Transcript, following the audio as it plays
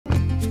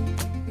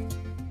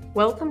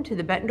Welcome to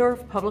the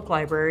Bettendorf Public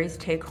Library's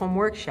Take-Home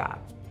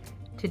Workshop.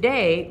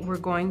 Today we're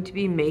going to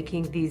be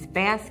making these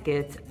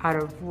baskets out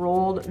of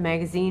rolled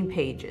magazine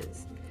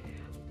pages.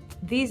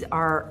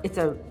 It's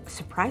a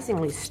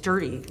surprisingly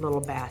sturdy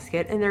little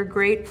basket, and they're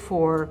great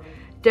for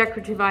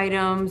decorative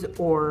items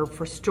or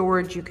for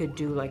storage. You could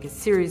do like a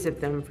series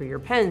of them for your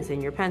pens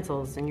and your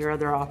pencils and your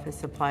other office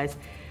supplies.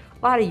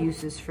 A lot of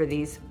uses for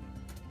these.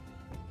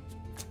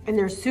 And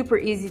they're super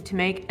easy to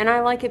make, and I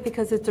like it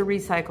because it's a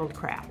recycled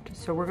craft.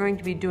 So we're going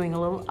to be doing a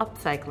little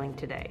upcycling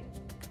today.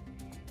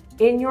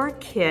 In your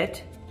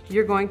kit,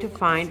 you're going to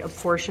find a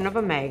portion of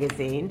a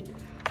magazine.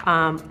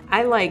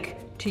 I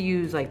like to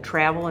use like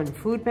travel and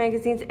food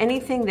magazines,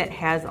 anything that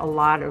has a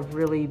lot of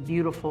really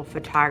beautiful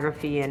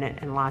photography in it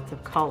and lots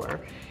of color.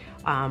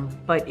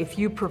 But if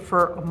you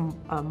prefer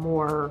a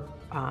more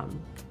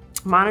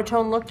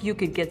monotone look, you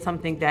could get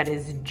something that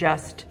is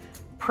just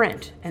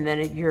print, and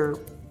then your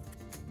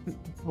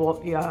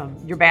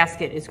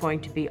basket is going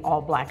to be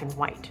all black and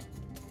white.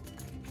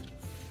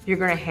 You're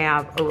going to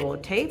have a roll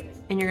of tape,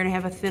 and you're going to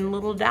have a thin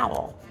little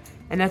dowel.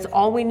 And that's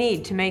all we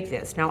need to make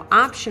this. Now,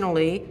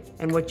 optionally,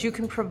 and what you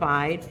can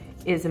provide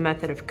is a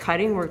method of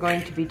cutting. We're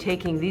going to be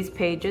taking these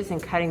pages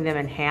and cutting them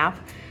in half.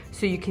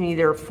 So you can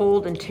either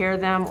fold and tear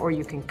them, or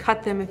you can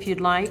cut them if you'd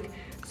like.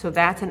 So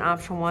that's an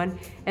option one.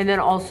 And then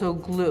also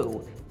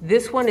glue.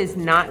 This one is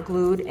not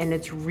glued and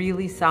it's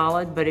really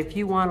solid, but if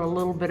you want a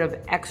little bit of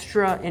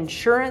extra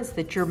insurance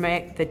that your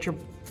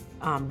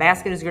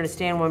basket is going to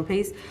stay in one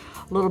piece,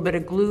 a little bit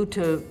of glue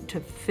to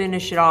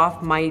finish it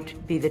off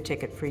might be the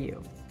ticket for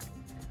you.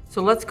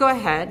 So let's go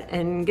ahead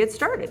and get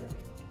started.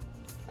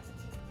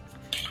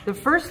 The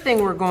first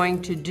thing we're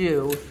going to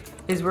do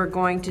is we're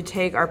going to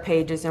take our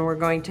pages and we're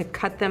going to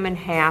cut them in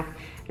half,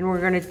 and we're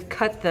going to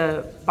cut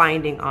the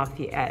binding off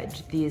the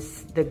edge.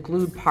 The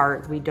glued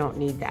part, we don't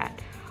need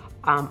that.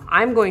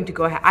 I'm going to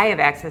go ahead, I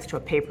have access to a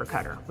paper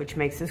cutter, which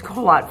makes this go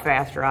a lot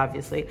faster,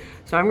 obviously.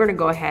 So I'm gonna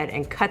go ahead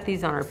and cut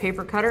these on our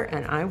paper cutter,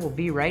 and I will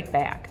be right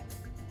back.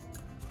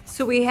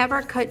 So we have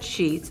our cut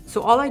sheets.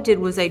 So all I did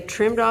was I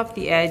trimmed off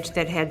the edge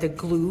that had the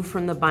glue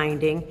from the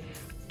binding,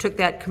 took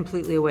that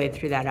completely away,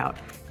 threw that out.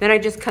 Then I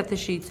just cut the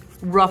sheets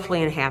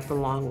roughly in half the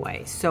long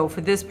way. So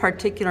for this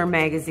particular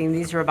magazine,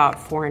 these are about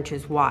 4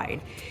 inches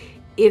wide.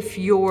 If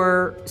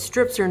your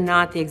strips are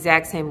not the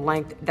exact same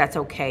length, that's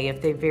okay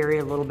if they vary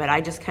a little bit. I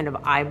just kind of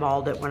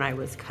eyeballed it when I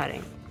was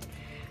cutting.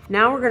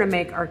 Now we're going to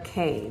make our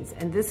canes,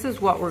 and this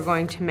is what we're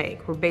going to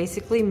make. We're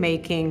basically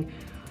making,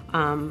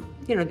 the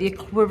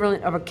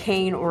equivalent of a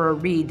cane or a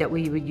reed that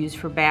we would use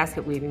for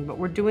basket weaving, but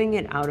we're doing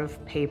it out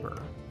of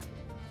paper.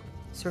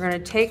 So we're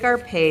going to take our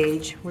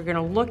page, we're going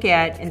to look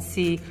at and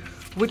see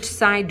which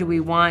side do we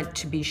want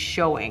to be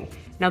showing.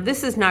 Now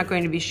this is not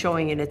going to be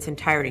showing in its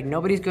entirety.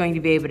 Nobody's going to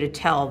be able to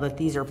tell that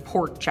these are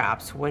pork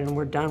chops when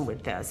we're done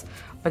with this.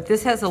 But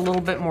this has a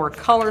little bit more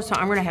color, so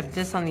I'm gonna have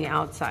this on the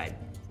outside.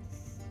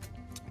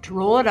 To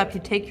roll it up,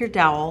 you take your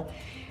dowel,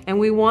 and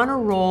we wanna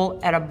roll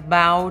at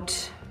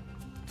about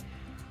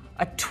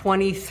a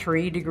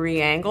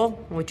 23-degree angle,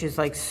 which is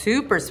like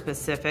super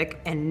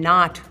specific and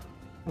not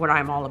what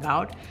I'm all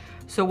about.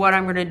 So what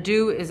I'm gonna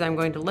do is I'm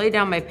going to lay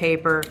down my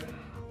paper.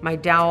 My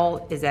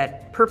dowel is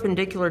at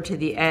perpendicular to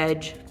the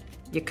edge.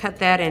 You cut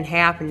that in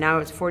half, and now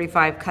it's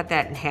 45, cut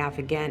that in half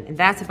again, and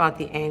that's about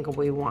the angle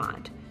we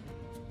want.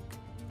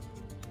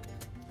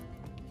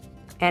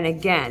 And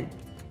again,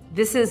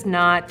 it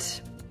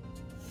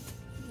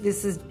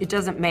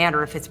doesn't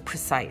matter if it's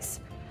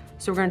precise.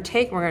 So we're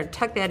gonna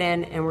tuck that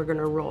in, and we're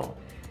gonna roll.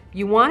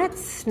 You want it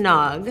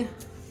snug,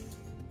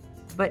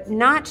 but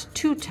not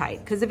too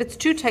tight, because if it's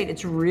too tight,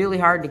 it's really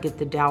hard to get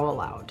the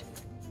dowel out.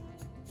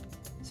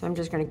 So I'm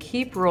just gonna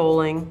keep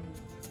rolling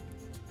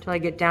until I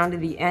get down to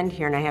the end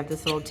here, and I have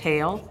this little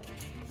tail,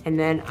 and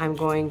then I'm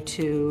going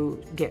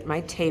to get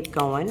my tape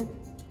going.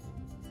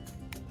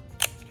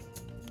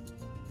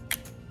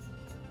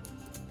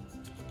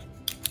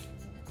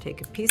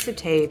 Take a piece of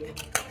tape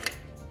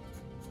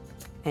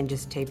and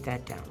just tape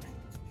that down.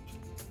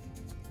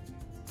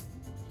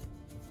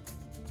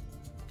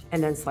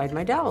 And then slide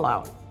my dowel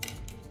out.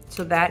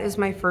 So that is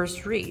my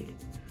first reed.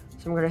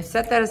 So I'm gonna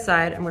set that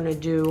aside. I'm gonna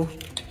do,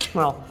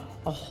 well,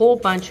 a whole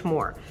bunch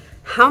more.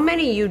 How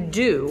many you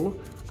do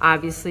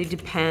obviously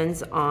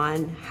depends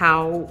on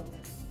how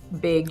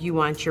big you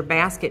want your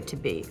basket to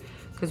be.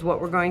 Because what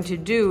we're going to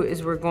do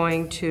is we're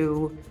going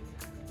to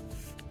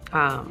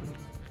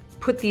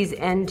put these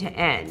end to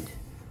end.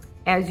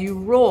 As you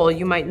roll,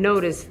 you might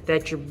notice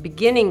that your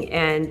beginning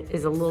end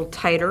is a little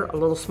tighter, a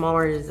little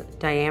smaller in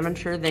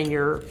diameter than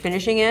your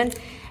finishing end.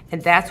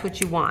 And that's what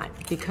you want,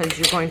 because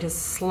you're going to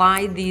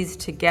slide these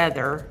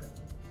together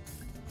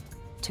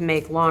to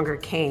make longer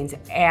canes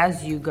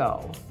as you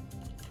go.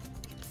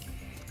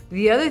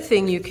 The other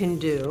thing you can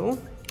do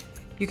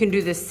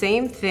the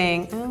same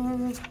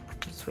thing,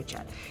 switch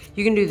out.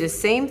 You can do the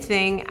same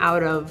thing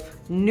out of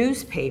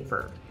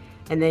newspaper,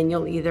 and then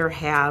you'll either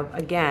have,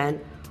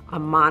 again, a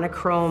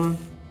monochrome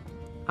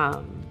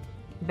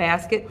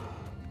basket,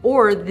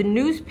 or the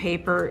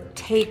newspaper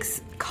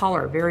takes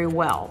color very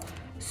well.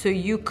 So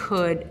you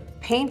could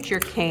paint your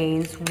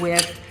canes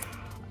with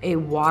a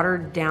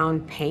watered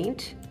down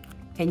paint,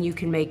 and you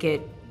can make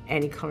it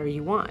any color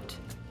you want.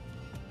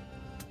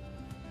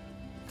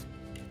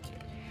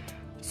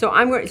 So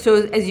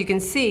as you can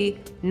see,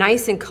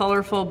 nice and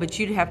colorful, but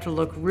you'd have to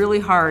look really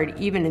hard,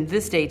 even in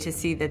this day, to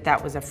see that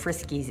that was a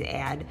Friskies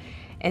ad.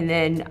 And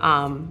then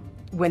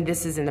when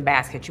this is in the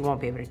basket, you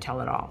won't be able to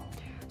tell at all.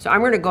 So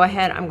I'm gonna go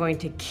ahead, I'm going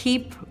to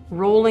keep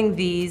rolling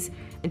these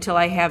until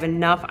I have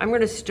enough. I'm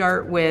gonna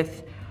start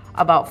with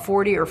about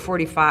 40 or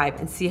 45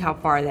 and see how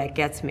far that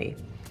gets me.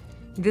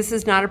 This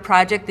is not a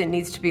project that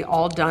needs to be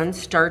all done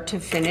start to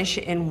finish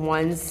in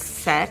one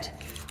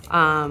set.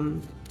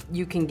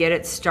 You can get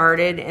it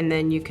started and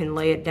then you can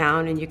lay it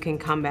down and you can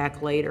come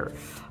back later.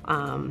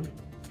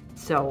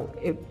 So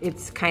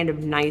it's kind of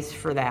nice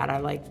for that. I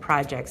like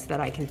projects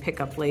that I can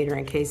pick up later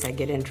in case I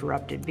get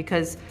interrupted,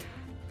 because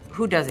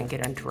who doesn't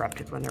get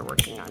interrupted when they're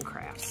working on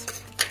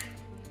crafts?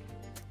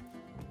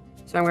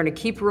 So I'm going to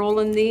keep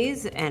rolling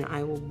these and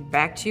I will be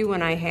back to you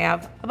when I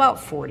have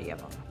about 40 of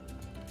them.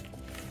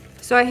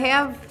 So I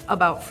have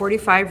about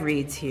 45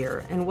 reeds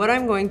here, and what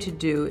I'm going to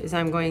do is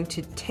I'm going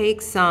to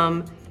take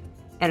some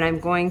and I'm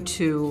going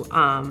to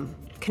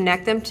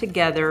connect them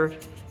together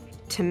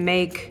to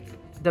make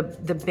the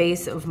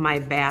base of my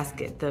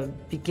basket, the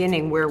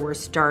beginning where we're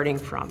starting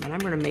from. And I'm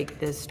gonna make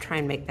this, try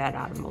and make that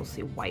out of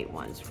mostly white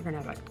ones. We're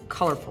gonna have a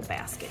colorful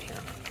basket here.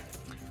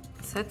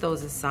 Set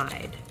those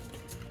aside.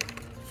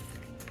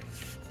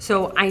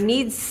 So I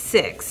need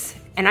 6,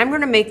 and I'm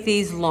gonna make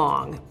these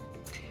long.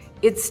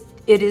 It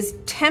is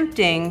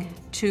tempting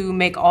to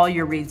make all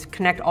your reeds,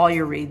 connect all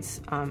your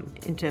reeds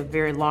into a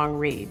very long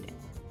reed.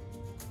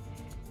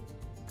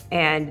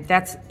 And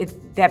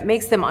that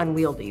makes them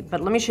unwieldy, but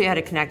let me show you how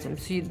to connect them.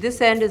 So this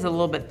end is a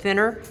little bit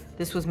thinner.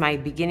 This was my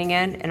beginning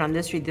end, and on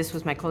this reed, this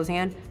was my closing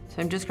end.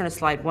 So I'm just gonna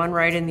slide one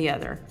right in the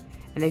other.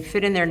 And they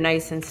fit in there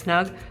nice and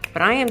snug,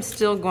 but I am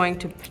still going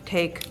to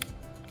take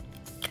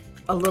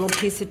a little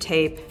piece of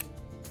tape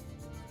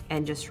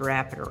and just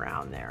wrap it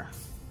around there,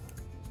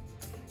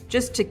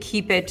 just to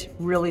keep it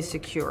really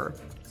secure.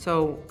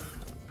 So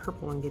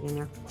purple one, get in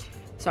there.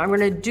 So I'm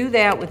gonna do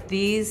that with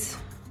these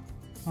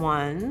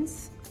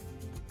ones,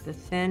 the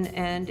thin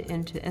end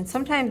into, and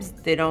sometimes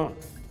they don't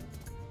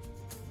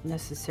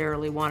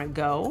necessarily want to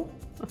go.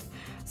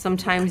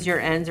 Sometimes your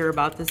ends are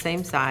about the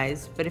same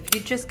size, but if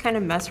you just kind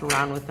of mess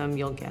around with them,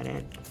 you'll get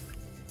it.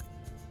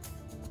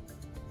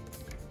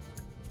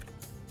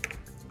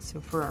 So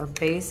for our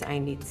base, I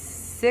need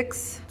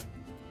 6.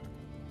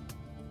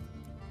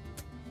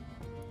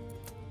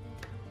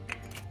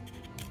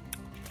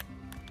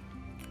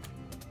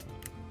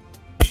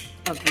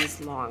 Of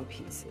these long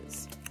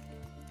pieces.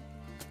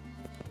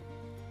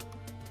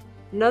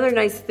 Another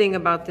nice thing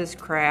about this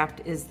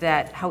craft is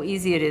that how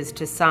easy it is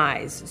to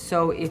size.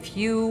 So if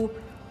you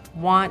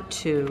want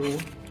to,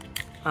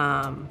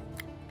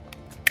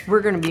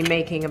 we're going to be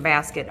making a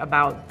basket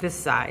about this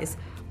size,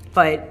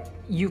 but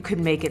you could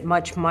make it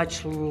much,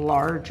 much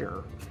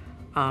larger.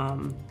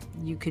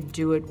 You could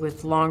do it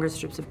with longer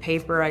strips of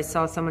paper. I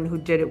saw someone who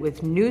did it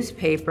with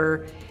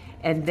newspaper,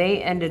 and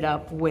they ended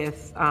up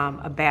with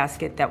a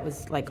basket that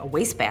was like a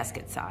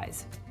wastebasket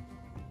size.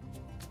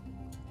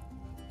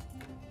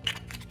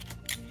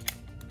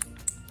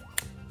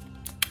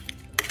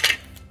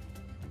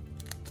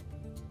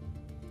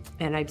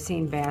 And I've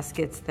seen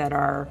baskets that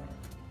are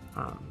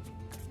a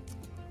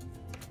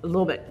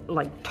little bit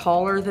like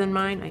taller than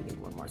mine. I need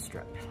one more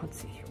strip.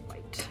 Let's see here,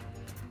 white.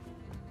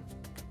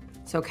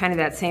 So kind of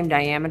that same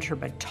diameter,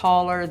 but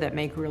taller, that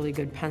make really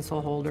good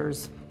pencil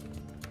holders.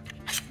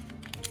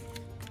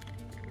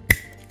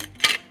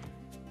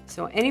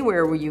 So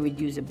anywhere where you would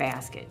use a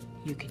basket,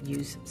 you could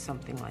use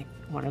something like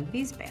one of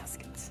these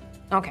baskets.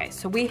 Okay,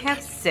 so we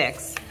have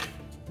 6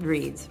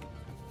 reeds.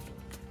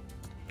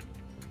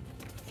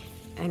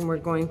 And we're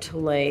going to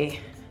lay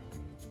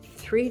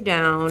 3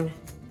 down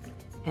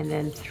and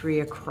then 3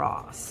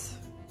 across.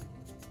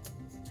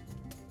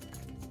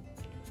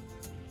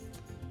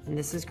 And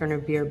this is going to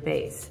be our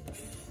base.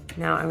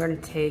 Now I'm going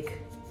to take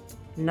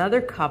another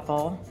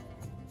couple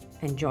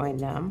and join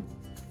them.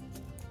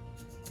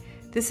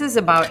 This is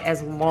about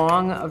as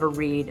long of a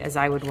reed as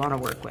I would want to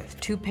work with,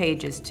 2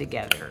 pages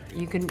together.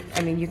 You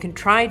can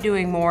try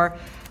doing more,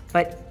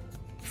 but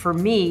for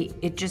me,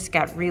 it just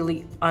got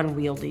really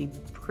unwieldy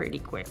pretty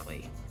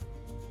quickly.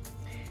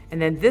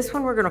 And then this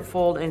one we're going to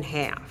fold in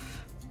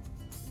half.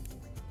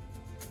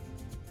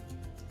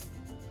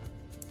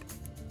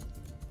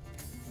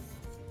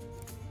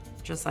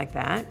 Just like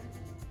that.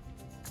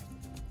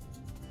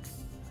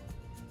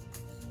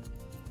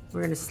 We're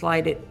going to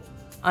slide it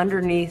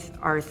underneath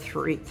our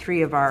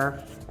three of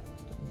our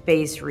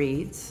base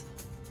reeds.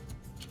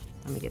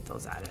 Let me get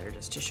those out of there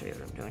just to show you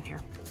what I'm doing here.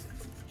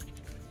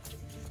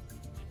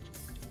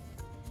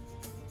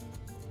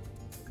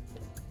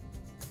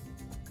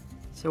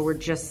 So we're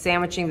just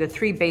sandwiching the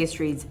 3 base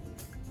reeds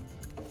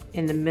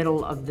in the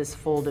middle of this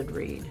folded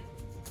reed.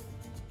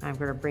 I'm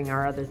going to bring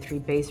our other 3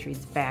 base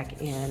reeds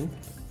back in.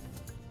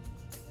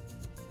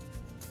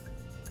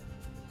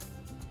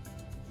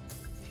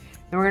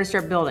 And we're going to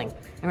start building.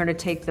 I'm going to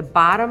take the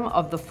bottom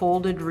of the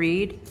folded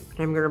reed and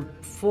I'm going to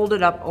fold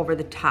it up over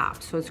the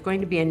top. So it's going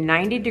to be a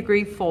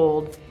 90-degree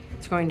fold.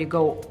 It's going to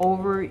go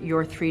over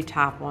your 3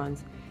 top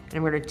ones. And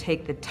I'm going to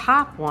take the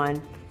top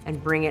one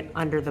and bring it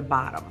under the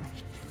bottom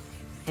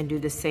and do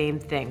the same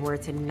thing where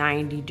it's a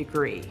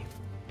 90-degree.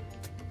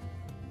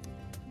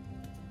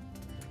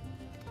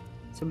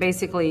 So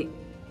basically,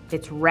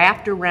 it's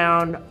wrapped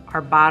around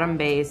our bottom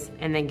base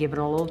and then given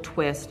a little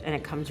twist and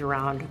it comes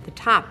around the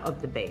top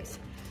of the base.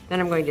 Then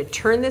I'm going to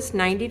turn this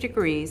 90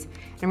 degrees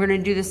and we're going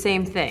to do the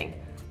same thing.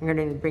 I'm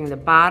going to bring the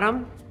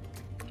bottom,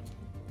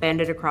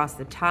 bend it across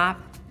the top,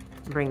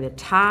 bring the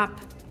top,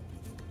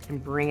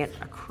 and bring it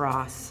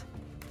across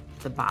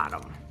the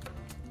bottom.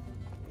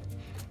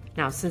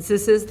 Now, since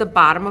this is the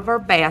bottom of our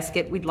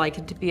basket, we'd like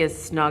it to be as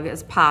snug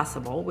as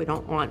possible. We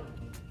don't want,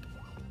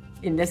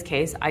 in this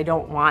case, I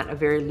don't want a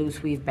very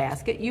loose weave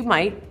basket. You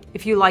might,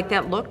 if you like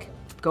that look,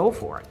 go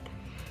for it.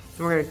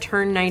 And we're going to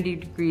turn 90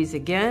 degrees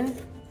again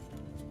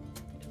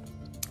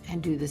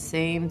and do the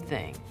same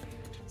thing.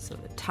 So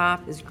the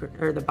top is,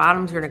 or the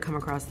bottom is going to come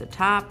across the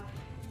top,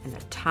 and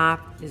the top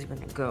is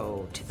going to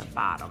go to the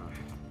bottom.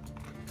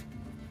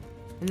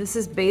 And this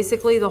is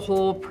basically the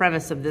whole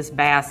premise of this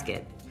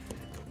basket,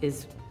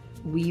 is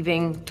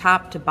weaving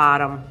top to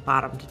bottom,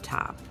 bottom to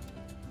top.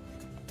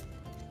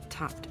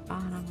 Top to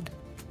bottom,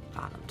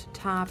 bottom to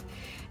top.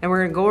 And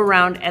we're gonna go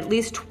around at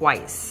least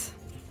twice.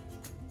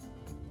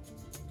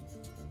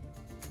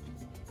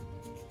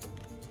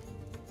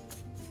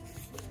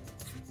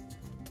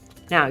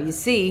 Now you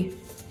see,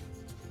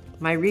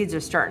 my reeds are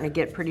starting to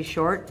get pretty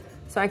short,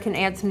 so I can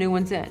add some new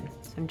ones in.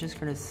 So I'm just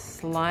gonna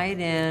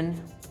slide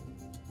in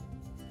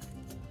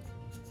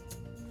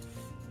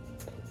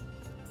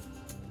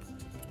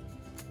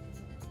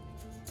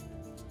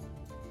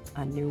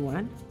a new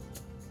one.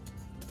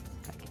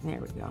 There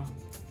we go.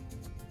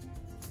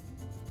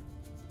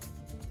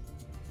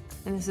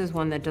 And this is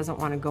one that doesn't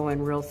want to go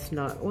in real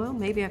snug. Well,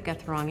 maybe I've got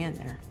the wrong end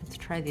there. Let's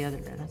try the other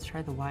end. Let's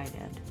try the wide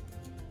end.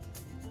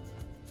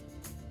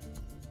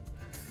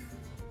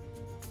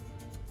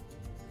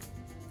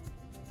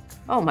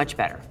 Oh, much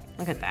better.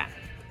 Look at that.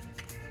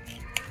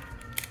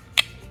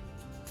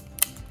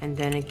 And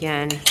then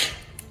again,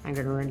 I'm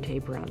going to run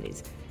tape around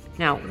these.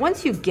 Now,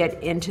 once you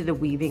get into the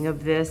weaving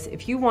of this,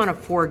 if you want to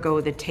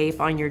forego the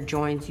tape on your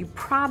joins, you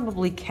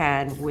probably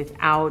can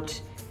without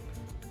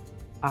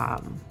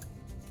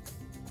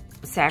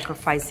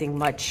sacrificing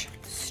much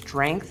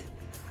strength.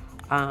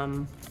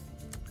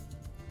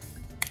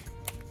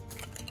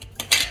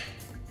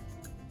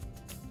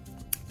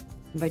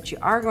 But you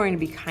are going to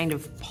be kind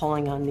of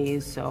pulling on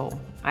these, so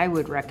I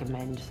would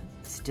recommend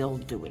still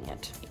doing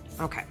it.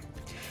 Okay.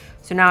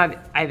 So now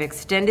I've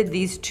extended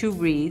these 2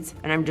 reeds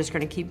and I'm just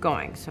going to keep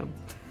going. So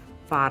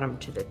bottom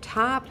to the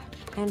top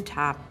and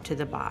top to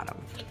the bottom.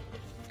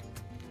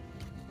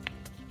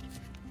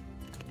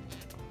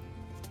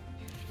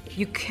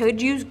 You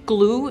could use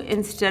glue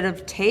instead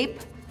of tape.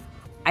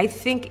 I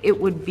think it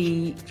would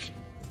be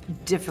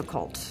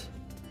difficult.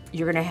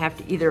 You're going to have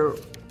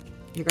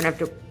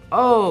to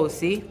oh,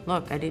 see,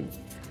 look,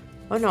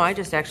 oh no, I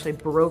just actually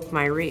broke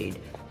my reed,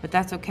 but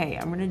that's okay.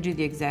 I'm going to do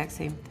the exact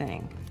same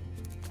thing.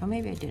 Oh,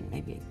 maybe I didn't.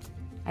 Maybe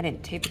I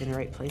didn't tape it in the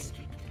right place.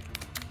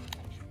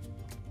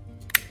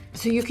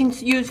 So you can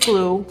use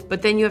glue,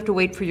 but then you have to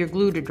wait for your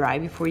glue to dry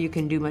before you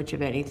can do much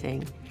of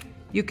anything.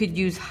 You could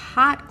use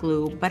hot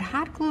glue, but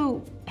hot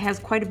glue has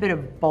quite a bit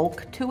of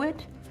bulk to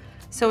it.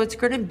 So it's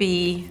going to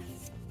be,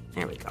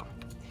 there we go.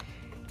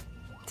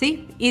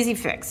 See, easy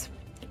fix.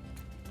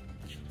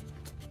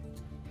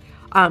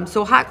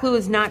 So hot glue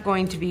is not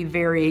going to be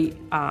very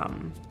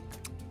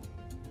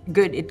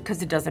good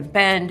because it doesn't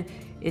bend.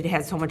 It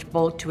has so much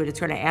bulk to it, it's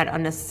going to add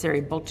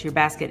unnecessary bulk to your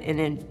basket, and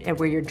then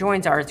where your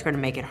joins are, it's going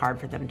to make it hard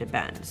for them to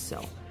bend.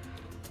 So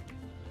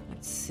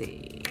let's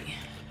see.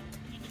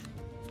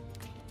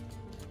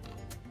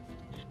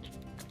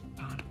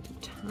 Bottom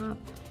to top.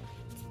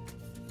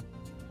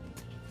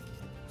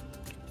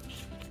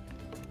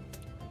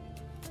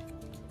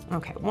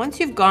 Okay,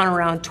 once you've gone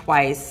around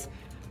twice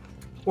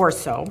or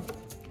so,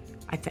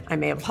 I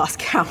may have lost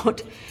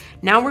count.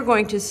 Now we're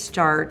going to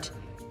start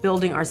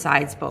building our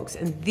side spokes,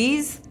 and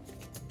these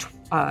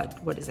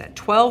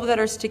 12 that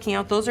are sticking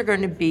out, those are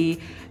going to be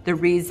the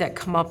reeds that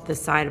come up the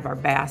side of our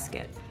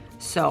basket.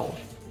 So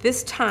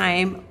this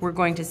time we're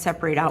going to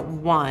separate out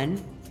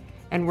 1,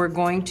 and we're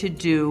going to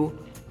do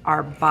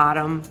our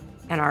bottom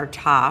and our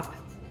top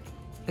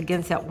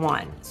against that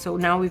 1. So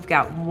now we've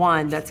got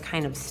 1 that's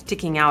kind of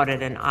sticking out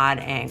at an odd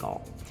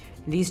angle.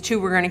 These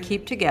 2 we're going to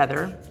keep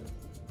together,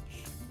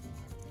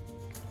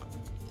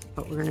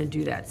 but we're going to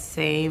do that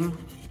same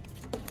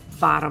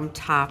bottom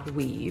top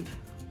weave,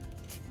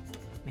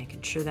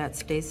 making sure that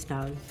stays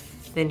snug.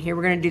 Then here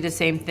we're going to do the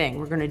same thing.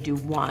 We're going to do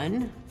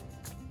 1,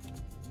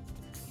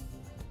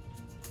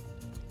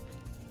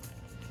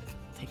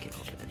 take it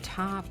over the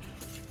top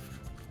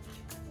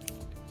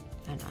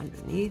and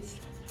underneath,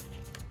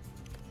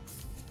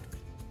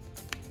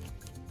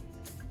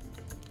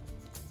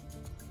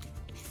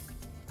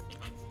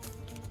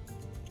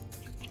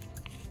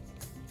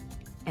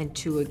 and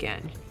 2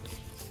 again.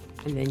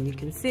 And then you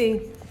can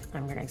see,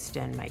 I'm gonna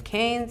extend my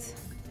canes.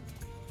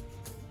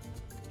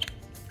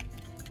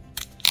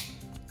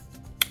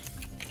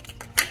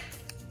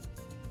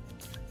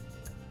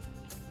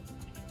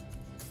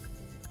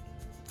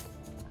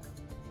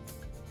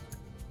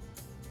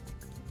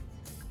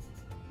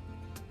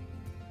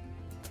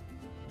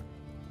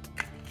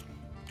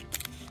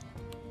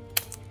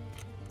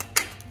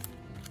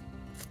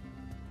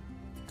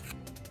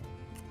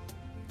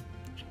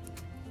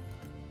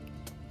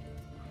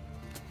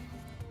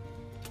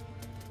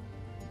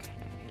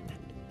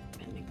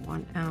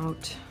 One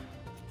out,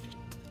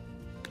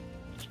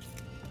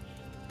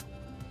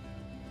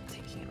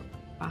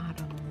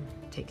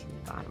 taking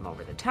the bottom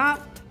over the top,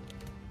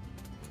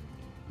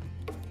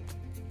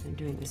 and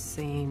doing the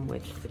same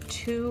with the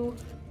 2.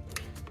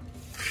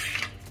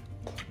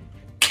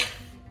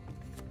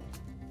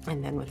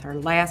 And then with our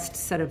last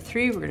set of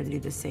 3, we're going to do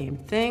the same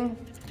thing.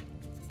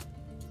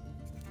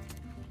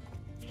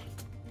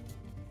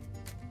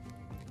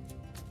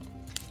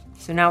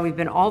 So now we've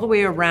been all the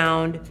way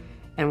around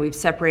and we've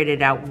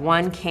separated out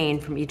 1 cane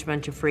from each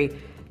bunch of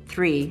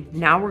 3.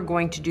 Now we're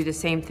going to do the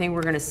same thing.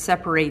 We're going to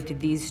separate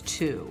these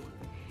 2.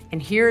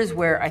 And here's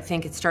where I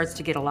think it starts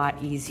to get a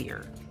lot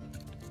easier.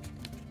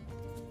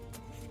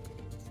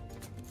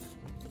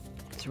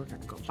 So we're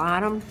going to go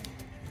bottom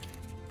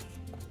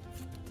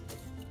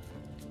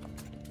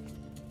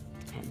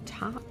and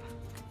top.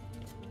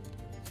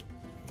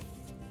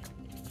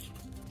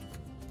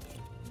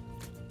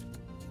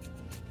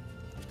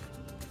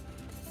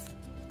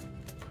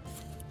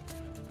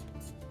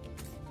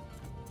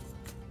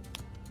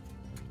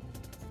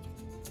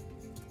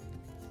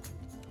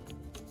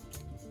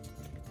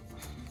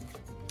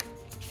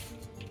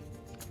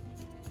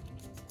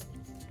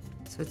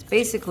 So it's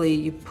basically,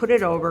 you put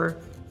it over,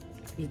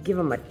 you give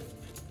them a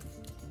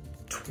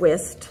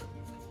twist,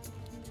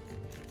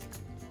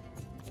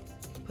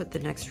 put the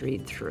next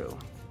reed through.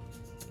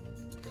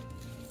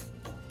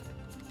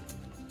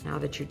 Now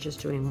that you're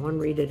just doing 1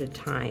 reed at a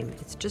time,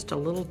 it's just a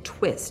little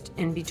twist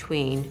in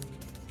between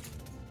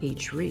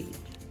each reed.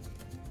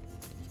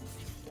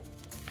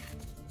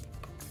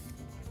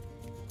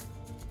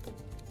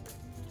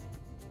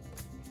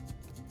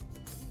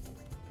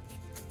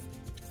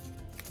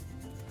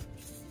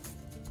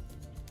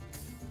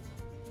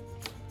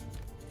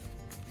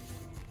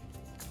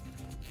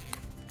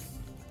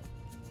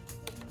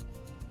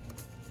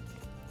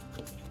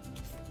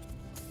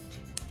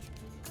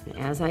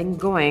 As I'm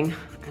going,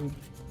 I'm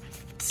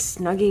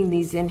snugging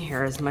these in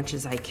here as much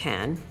as I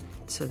can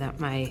so that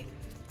my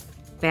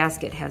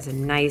basket has a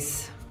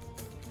nice,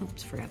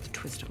 oops, forgot to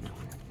twist on that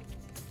one.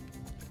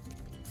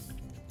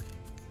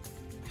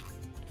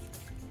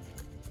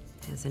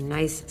 Has a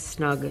nice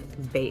snug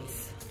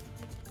base.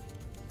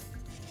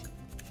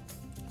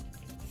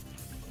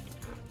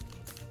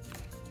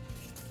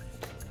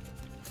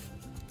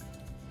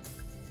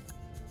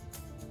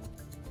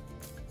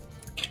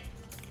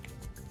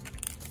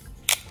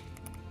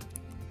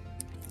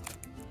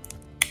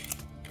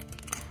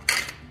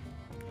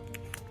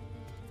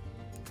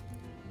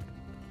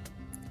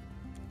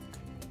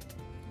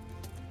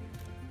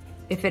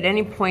 If at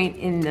any point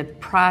in the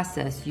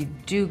process you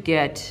do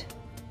get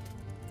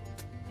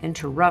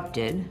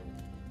interrupted,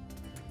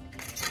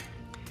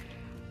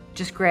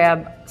 just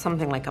grab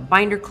something like a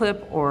binder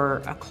clip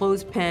or a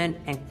clothespin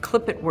and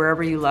clip it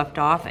wherever you left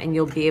off, and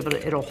you'll be able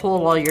to, it'll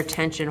hold all your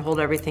tension, hold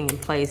everything in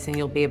place, and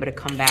you'll be able to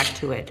come back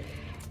to it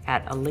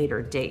at a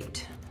later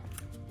date.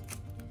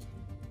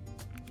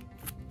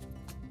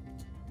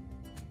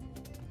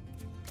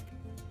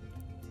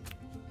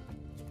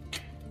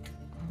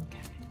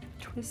 Okay,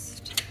 twist.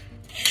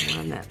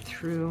 Run that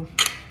through.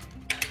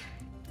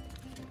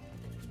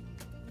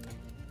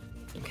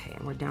 Okay,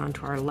 and we're down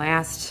to our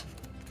last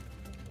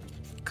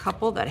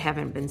couple that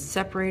haven't been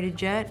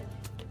separated yet.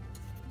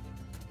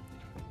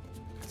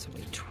 So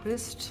we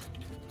twist,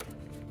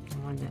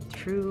 and run that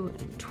through,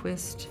 and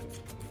twist,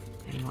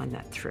 and run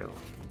that through.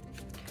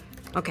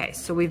 Okay,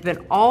 so we've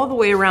been all the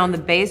way around the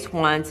base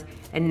once,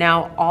 and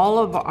now all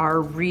of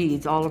our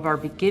reeds, all of our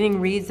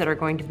beginning reeds that are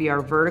going to be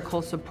our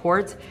vertical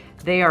supports,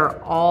 they are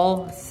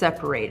all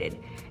separated.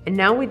 And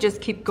now we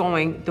just keep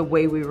going the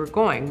way we were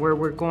going, where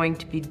we're going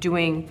to be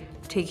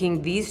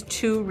taking these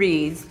 2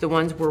 reeds, the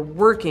ones we're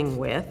working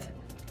with,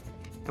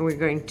 and we're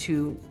going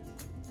to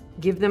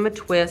give them a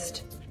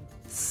twist,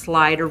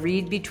 slide a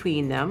reed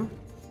between them,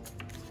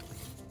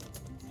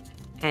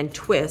 and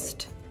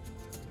twist,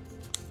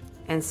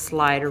 and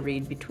slide a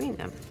reed between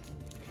them.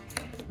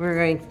 We're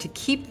going to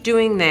keep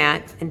doing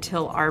that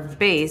until our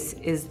base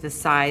is the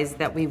size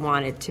that we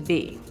want it to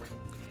be.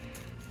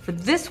 For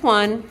this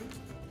one,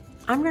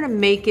 I'm going to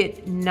make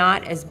it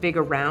not as big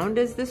a round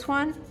as this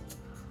one,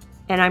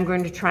 and I'm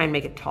going to try and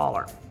make it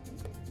taller.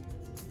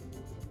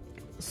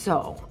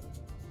 So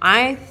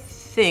I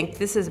think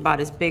this is about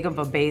as big of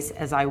a base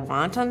as I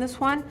want on this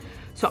one,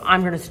 so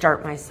I'm going to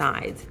start my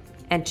sides.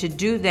 And to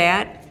do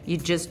that, you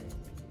just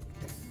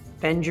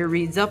bend your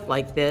reeds up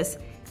like this,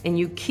 and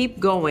you keep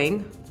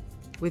going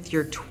with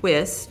your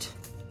twist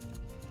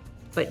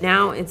But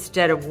now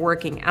instead of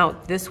working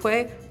out this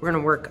way, we're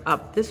gonna work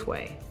up this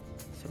way.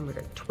 So I'm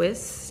gonna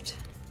twist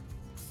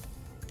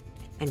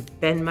and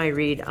bend my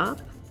reed up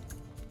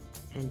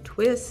and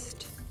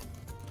twist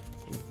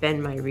and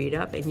bend my reed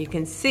up. And you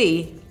can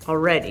see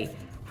already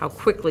how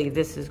quickly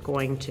this is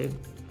going to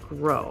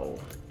grow.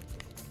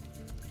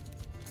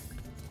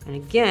 And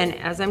again,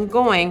 as I'm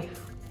going,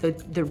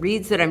 the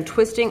reeds that I'm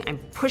twisting, I'm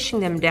pushing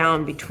them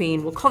down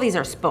between, we'll call these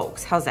our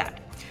spokes, how's that?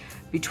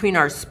 Between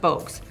our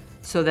spokes,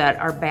 so that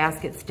our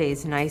basket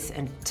stays nice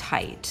and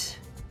tight.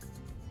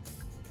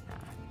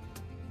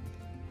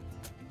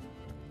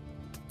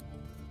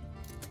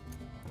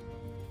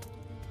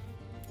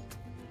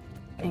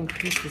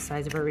 Increase the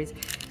size of our reeds.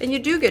 And you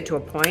do get to a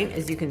point,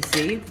 as you can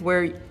see,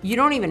 where you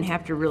don't even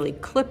have to really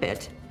clip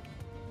it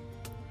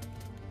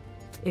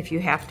if you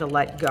have to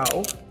let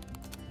go.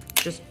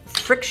 Just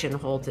friction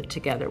holds it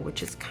together,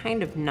 which is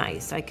kind of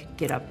nice. I could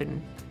get up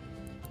and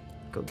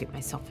go get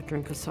myself a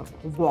drink of some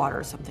water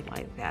or something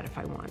like that if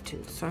I want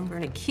to. So I'm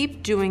going to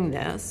keep doing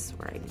this,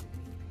 where I'm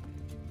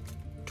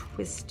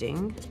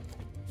twisting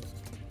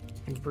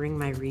and bring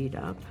my reed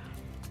up.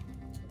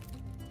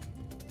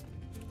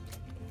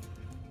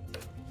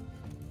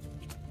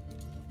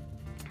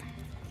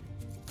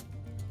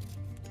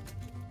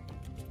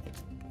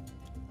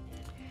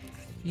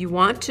 You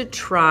want to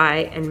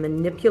try and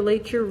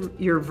manipulate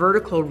your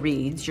vertical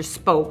reeds, your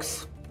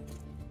spokes,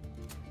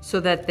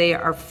 so that they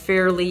are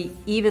fairly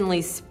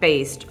evenly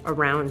spaced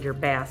around your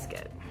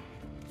basket.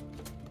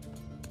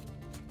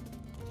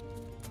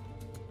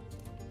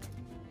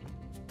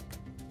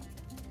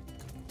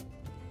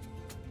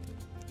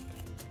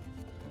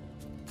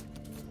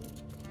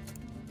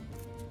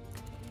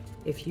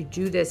 If you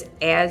do this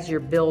as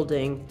you're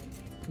building,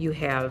 you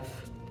have,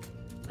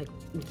 like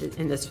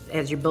in this,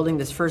 as you're building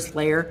this first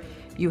layer,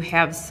 you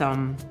have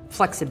some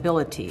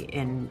flexibility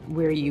in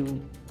where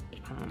you,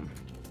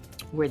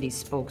 where these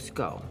spokes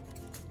go.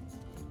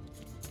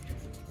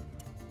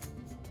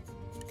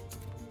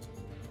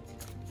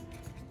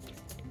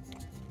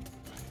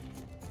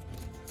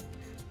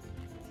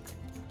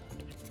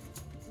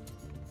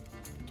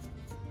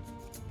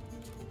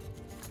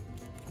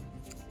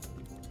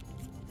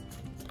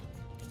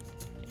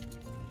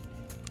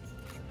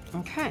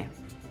 Okay,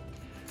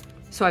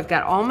 so I've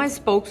got all my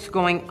spokes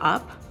going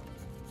up.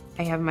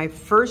 I have my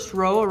first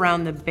row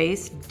around the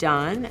base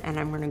done, and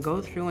I'm going to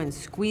go through and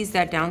squeeze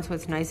that down so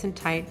it's nice and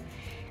tight.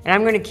 And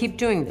I'm going to keep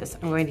doing this.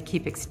 I'm going to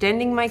keep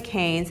extending my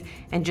canes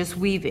and just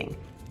weaving.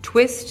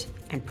 Twist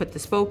and put the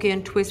spoke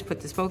in, twist, put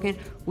the spoke in,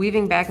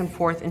 weaving back and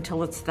forth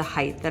until it's the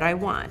height that I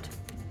want.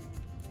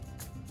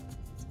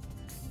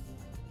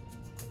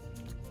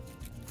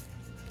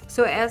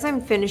 So as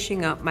I'm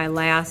finishing up my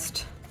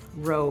last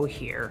row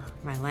here,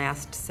 my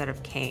last set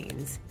of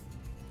canes,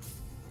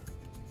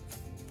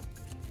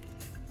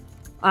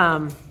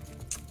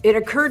 it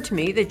occurred to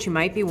me that you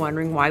might be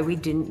wondering why we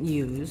didn't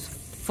use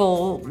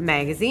full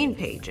magazine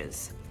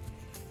pages.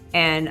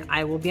 And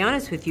I will be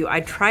honest with you, I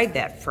tried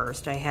that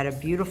first. I had a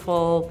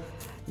beautiful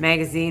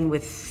magazine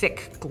with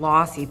thick,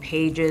 glossy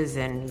pages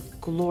and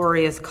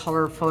glorious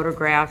color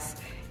photographs,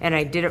 and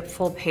I did it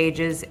full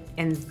pages,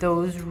 and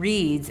those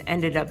reeds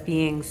ended up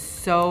being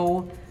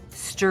so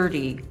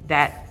sturdy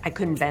that I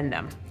couldn't bend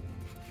them.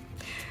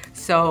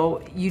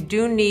 So you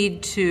do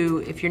need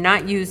to, if you're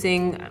not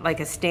using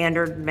like a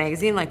standard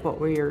magazine like what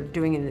we're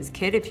doing in this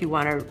kit, if you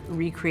want to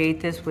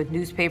recreate this with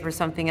newspaper or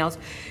something else,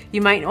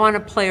 you might want to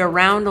play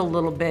around a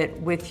little bit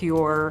with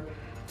your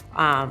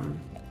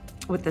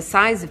with the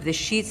size of the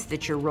sheets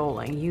that you're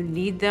rolling. You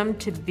need them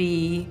to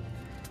be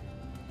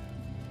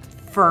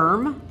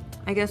firm,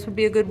 I guess would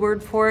be a good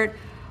word for it,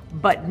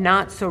 but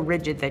not so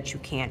rigid that you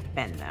can't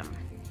bend them.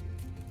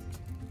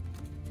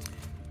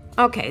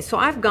 Okay, so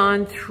I've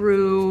gone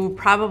through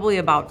probably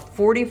about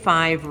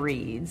 45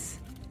 reeds,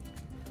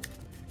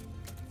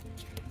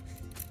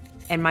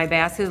 and my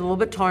basket is a little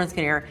bit taller and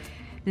skinnier.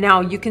 Now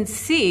you can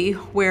see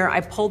where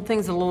I pulled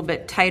things a little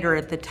bit tighter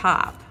at the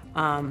top,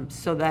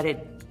 so that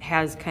it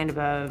has kind of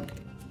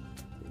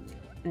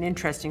an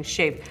interesting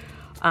shape.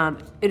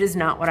 It is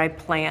not what I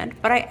planned,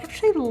 but I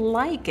actually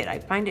like it. I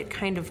find it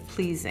kind of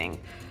pleasing,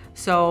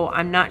 so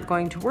I'm not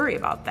going to worry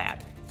about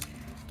that.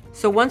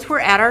 So once we're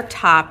at our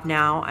top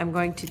now, I'm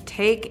going to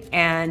take,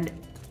 and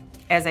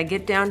as I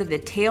get down to the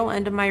tail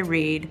end of my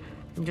reed,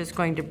 I'm just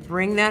going to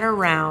bring that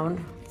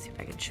around, let's see if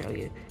I can show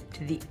you,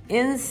 to the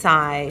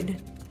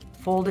inside,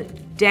 fold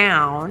it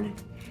down,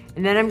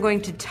 and then I'm going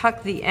to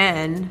tuck the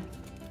end,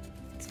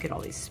 let's get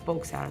all these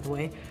spokes out of the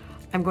way,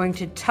 I'm going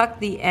to tuck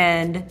the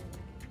end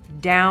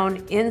down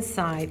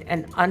inside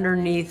and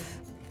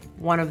underneath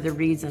one of the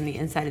reeds on the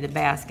inside of the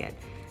basket.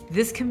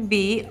 This can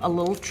be a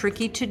little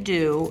tricky to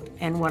do,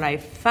 and what I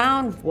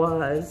found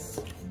was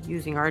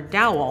using our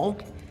dowel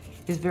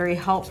is very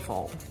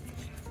helpful.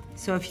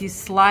 So if you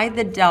slide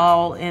the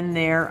dowel in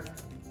there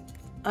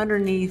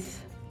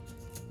underneath,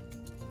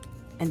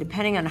 and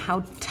depending on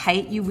how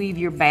tight you weave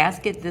your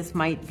basket, this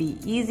might be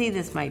easy,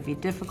 this might be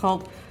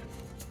difficult,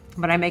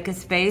 but I make a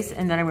space,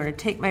 and then I'm going to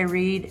take my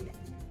reed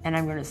and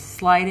I'm going to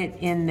slide it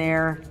in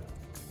there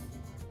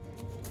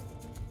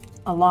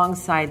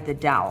alongside the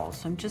dowel.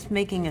 So I'm just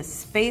making a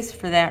space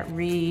for that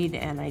reed,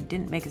 and I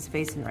didn't make a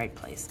space in the right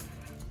place.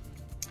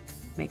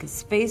 Make a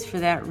space for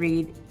that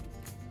reed.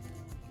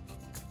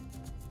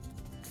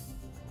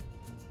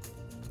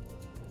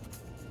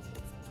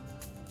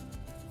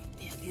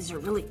 Yeah, these are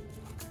really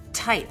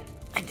tight.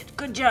 I did a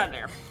good job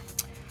there.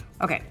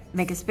 Okay,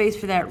 make a space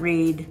for that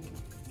reed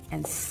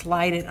and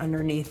slide it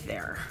underneath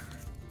there.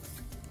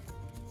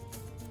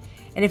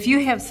 And if you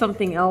have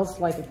something else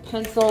like a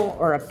pencil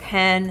or a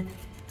pen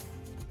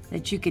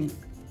that you can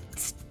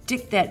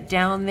stick that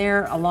down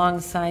there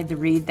alongside the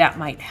reed, that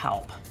might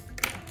help.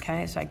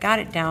 Okay, so I got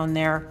it down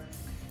there.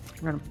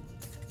 I'm gonna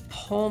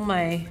pull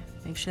my,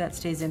 make sure that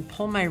stays in,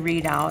 pull my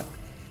reed out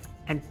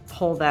and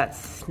pull that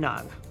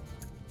snug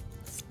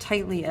as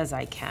tightly as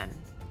I can.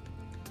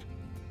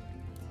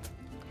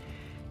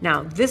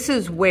 Now, this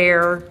is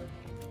where,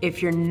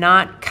 if you're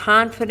not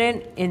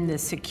confident in the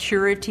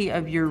security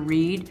of your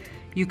reed,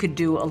 you could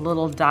do a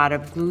little dot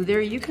of glue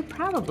there. You could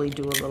probably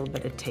do a little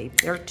bit of tape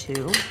there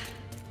too,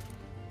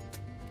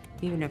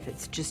 even if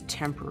it's just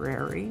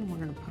temporary. We're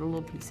gonna put a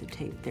little piece of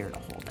tape there to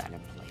hold that in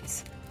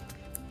place.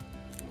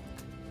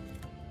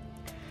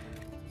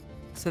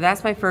 So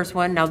that's my first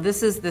one. Now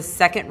this is the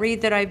second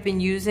reed that I've been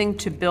using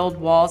to build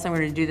walls. I'm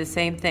gonna do the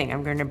same thing.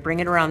 I'm gonna bring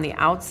it around the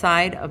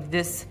outside of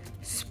this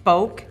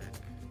spoke,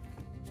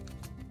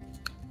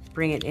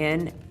 bring it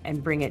in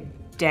and bring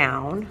it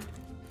down.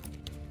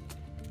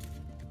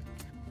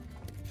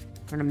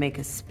 I'm gonna make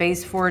a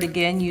space for it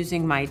again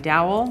using my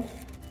dowel.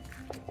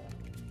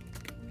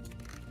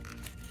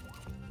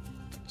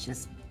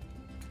 Just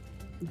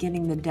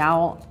getting the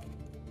dowel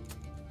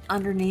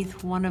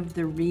underneath one of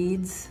the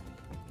reeds.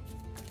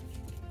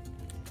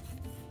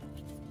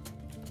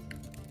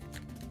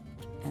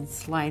 And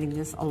sliding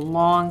this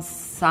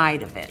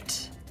alongside of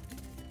it.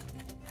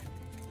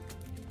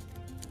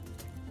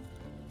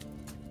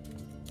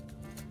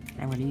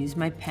 I'm going to use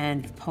my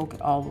pen to poke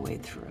it all the way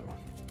through,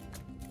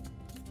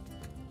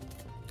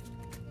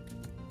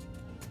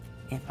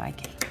 if I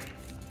can.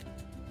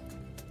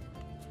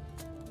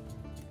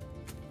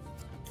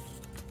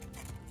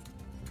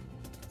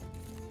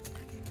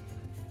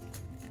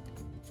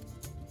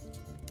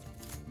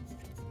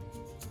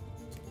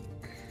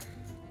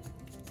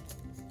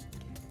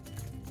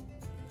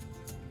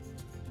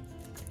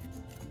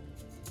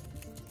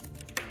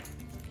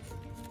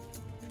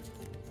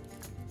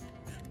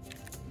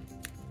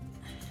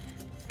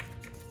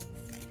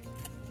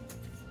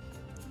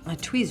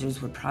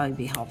 Tweezers would probably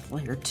be helpful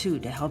here too,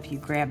 to help you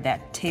grab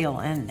that tail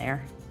end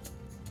there,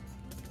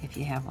 if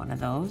you have one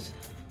of those.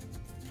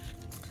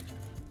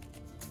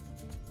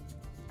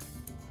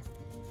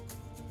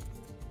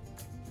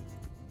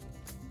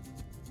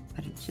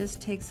 But it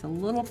just takes a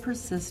little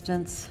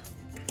persistence.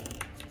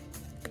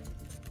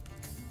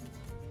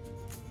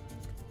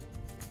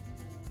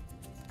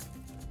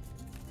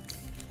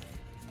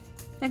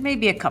 And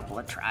maybe a couple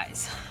of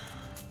tries.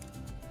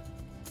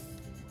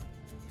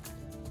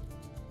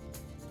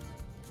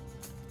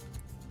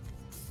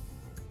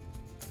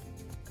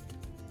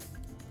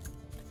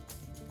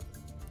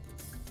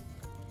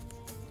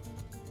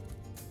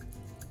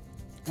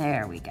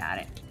 There, we got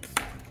it.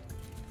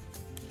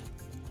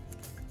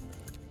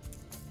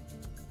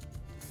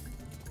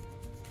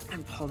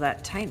 And pull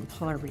that tight and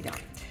pull our reed out.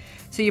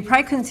 So you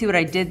probably couldn't see what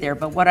I did there,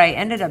 but what I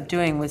ended up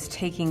doing was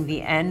taking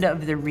the end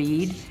of the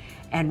reed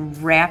and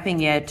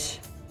wrapping it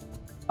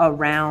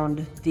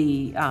around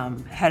the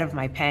head of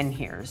my pen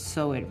here.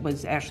 So it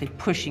was actually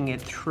pushing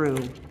it through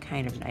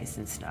kind of nice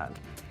and snug.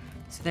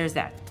 So there's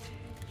that.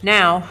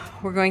 Now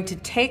we're going to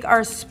take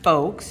our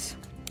spokes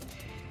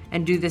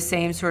and do the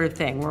same sort of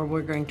thing, where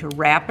we're going to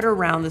wrap it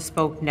around the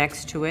spoke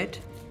next to it,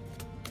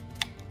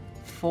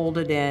 fold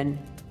it in,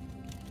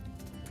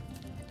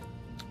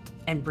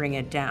 and bring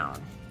it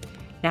down.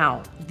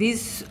 Now,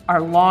 these are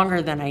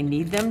longer than I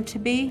need them to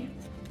be,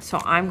 so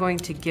I'm going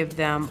to give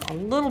them a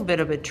little bit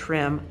of a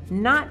trim,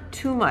 not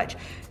too much.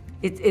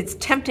 It's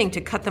tempting to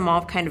cut them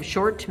off kind of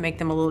short to make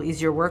them a little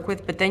easier to work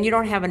with, but then you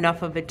don't have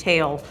enough of a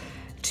tail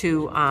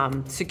to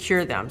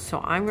secure them. So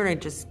I'm gonna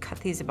just cut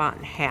these about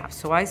in half.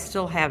 So I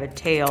still have a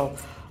tail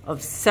of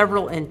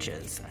several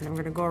inches, and I'm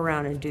gonna go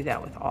around and do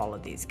that with all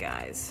of these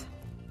guys.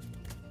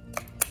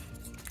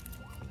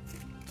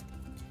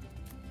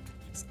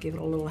 Just give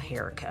it a little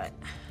haircut.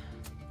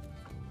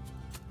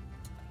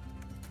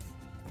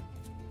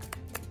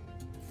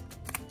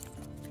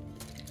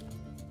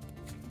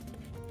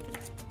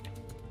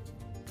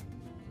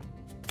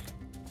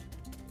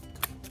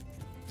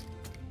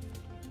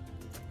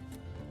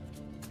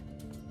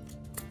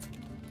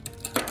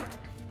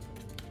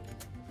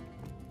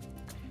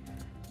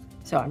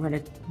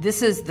 So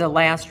this is the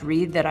last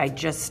reed that I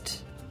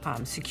just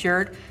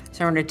secured.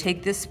 So I'm gonna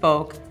take this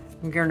spoke,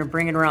 I'm gonna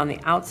bring it around the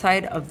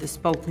outside of the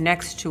spoke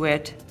next to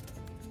it,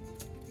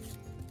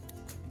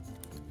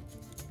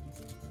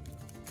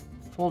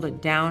 fold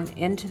it down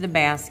into the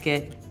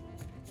basket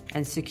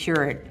and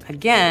secure it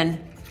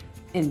again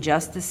in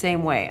just the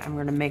same way. I'm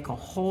gonna make a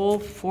hole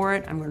for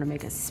it, I'm gonna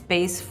make a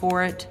space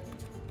for it,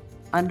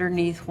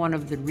 underneath one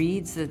of the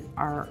reeds that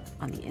are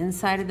on the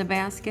inside of the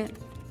basket.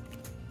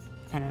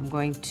 And I'm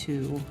going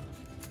to,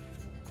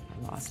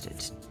 I lost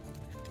it,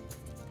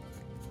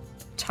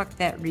 tuck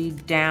that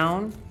reed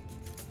down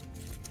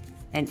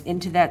and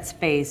into that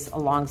space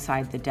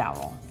alongside the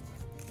dowel.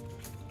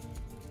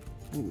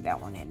 Move that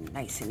one in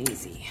nice and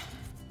easy.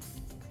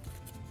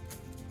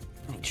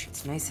 Make sure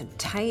it's nice and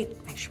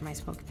tight. Make sure my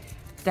spoke.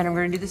 Then I'm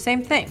going to do the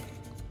same thing.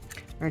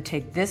 I'm going to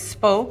take this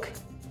spoke,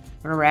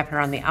 I'm going to wrap it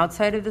around the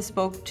outside of the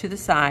spoke to the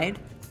side,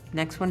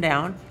 next one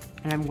down,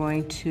 and I'm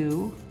going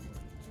to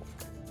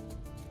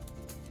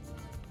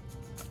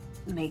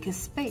make a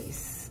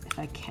space if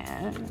I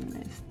can.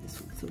 If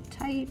this one's so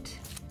tight.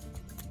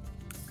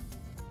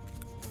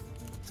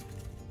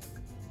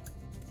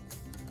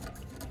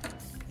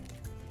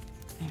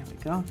 There we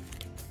go.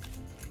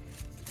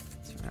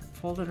 So we're going to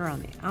fold it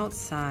around the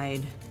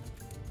outside,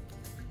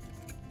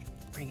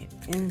 bring it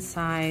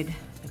inside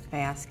the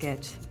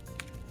basket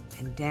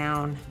and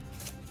down,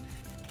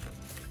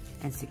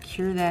 and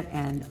secure that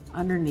end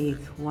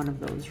underneath one of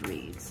those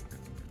reeds.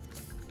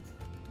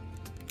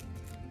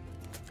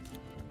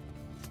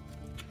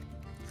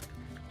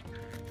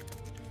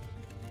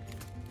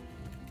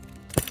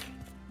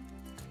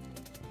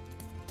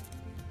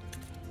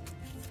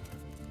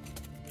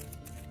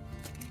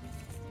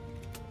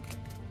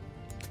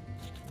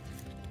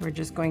 We're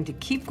just going to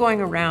keep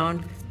going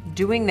around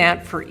doing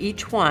that for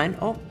each one.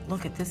 Oh,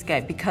 look at this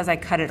guy. Because I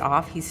cut it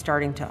off, he's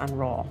starting to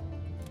unroll.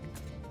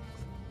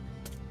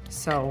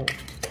 So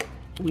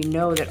we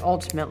know that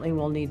ultimately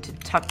we'll need to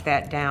tuck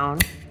that down.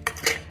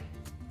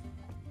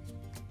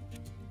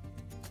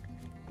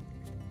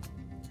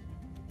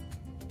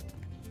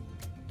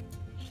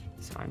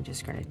 So I'm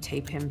just going to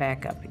tape him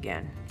back up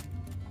again.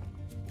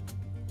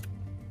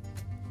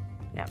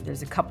 Yeah,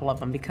 there's a couple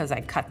of them because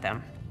I cut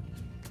them.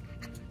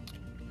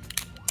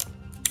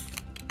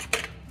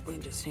 We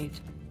just need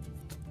to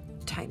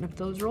tighten up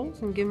those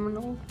rolls and give them a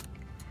roll.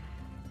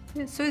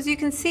 Yeah, so as you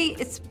can see,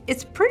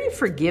 it's pretty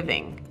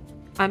forgiving.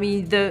 I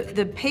mean,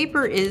 the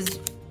paper is,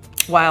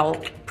 while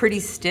pretty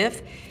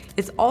stiff,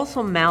 it's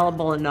also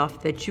malleable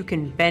enough that you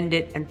can bend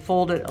it and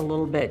fold it a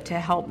little bit to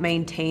help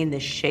maintain the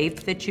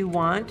shape that you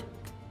want.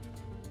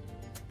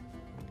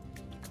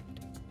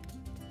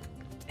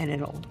 And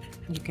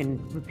you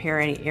can repair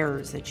any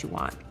errors that you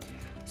want.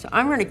 So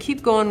I'm going to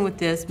keep going with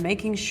this,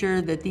 making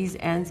sure that these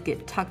ends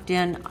get tucked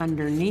in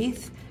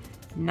underneath,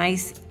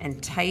 nice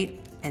and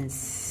tight and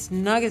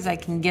snug as I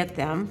can get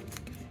them.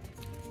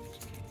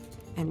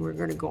 And we're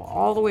going to go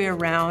all the way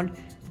around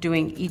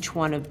doing each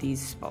one of these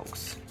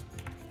spokes.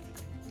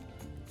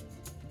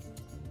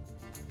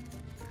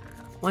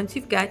 Once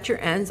you've got your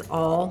ends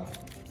all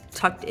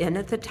tucked in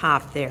at the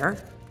top there,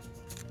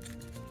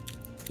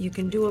 you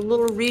can do a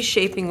little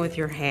reshaping with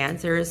your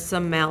hands. There is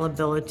some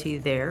malleability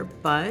there,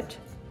 but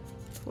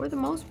for the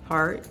most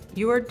part,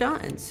 you are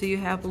done. So you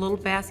have a little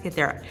basket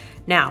there.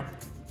 Now,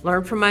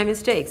 learn from my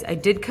mistakes. I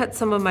did cut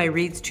some of my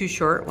reeds too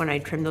short when I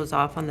trimmed those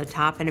off on the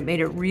top, and it made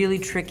it really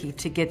tricky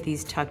to get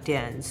these tucked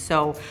in.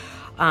 So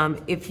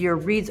if your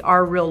reeds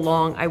are real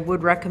long, I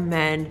would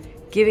recommend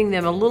giving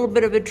them a little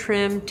bit of a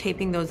trim,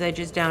 taping those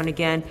edges down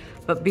again,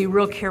 but be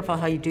real careful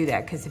how you do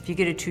that, because if you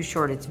get it too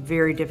short, it's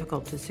very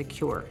difficult to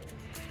secure.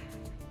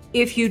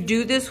 If you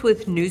do this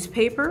with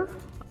newspaper,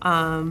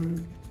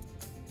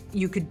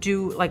 you could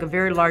do like a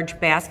very large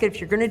basket. If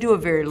you're going to do a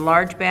very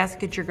large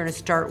basket, you're going to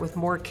start with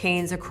more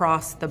canes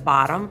across the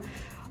bottom.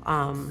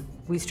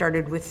 We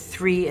started with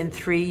 3 and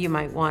 3. You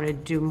might want to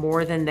do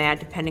more than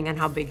that depending on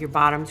how big your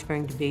bottom's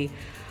going to be.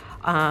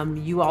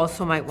 You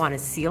also might want to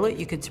seal it.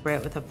 You could spray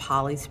it with a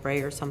poly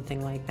spray or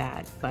something like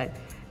that. But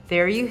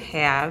there you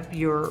have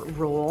your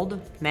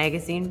rolled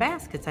magazine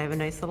baskets. I have a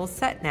nice little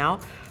set now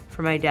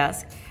for my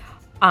desk.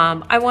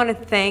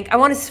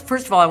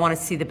 First of all, I want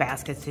to see the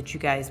baskets that you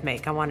guys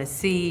make. I want to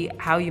see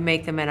how you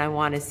make them, and I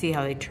want to see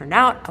how they turn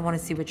out. I want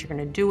to see what you're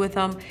going to do with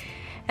them.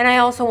 And I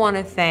also want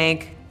to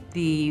thank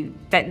the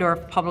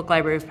Bettendorf Public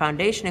Library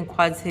Foundation and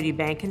Quad City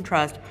Bank and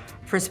Trust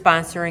for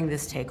sponsoring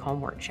this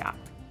take-home workshop.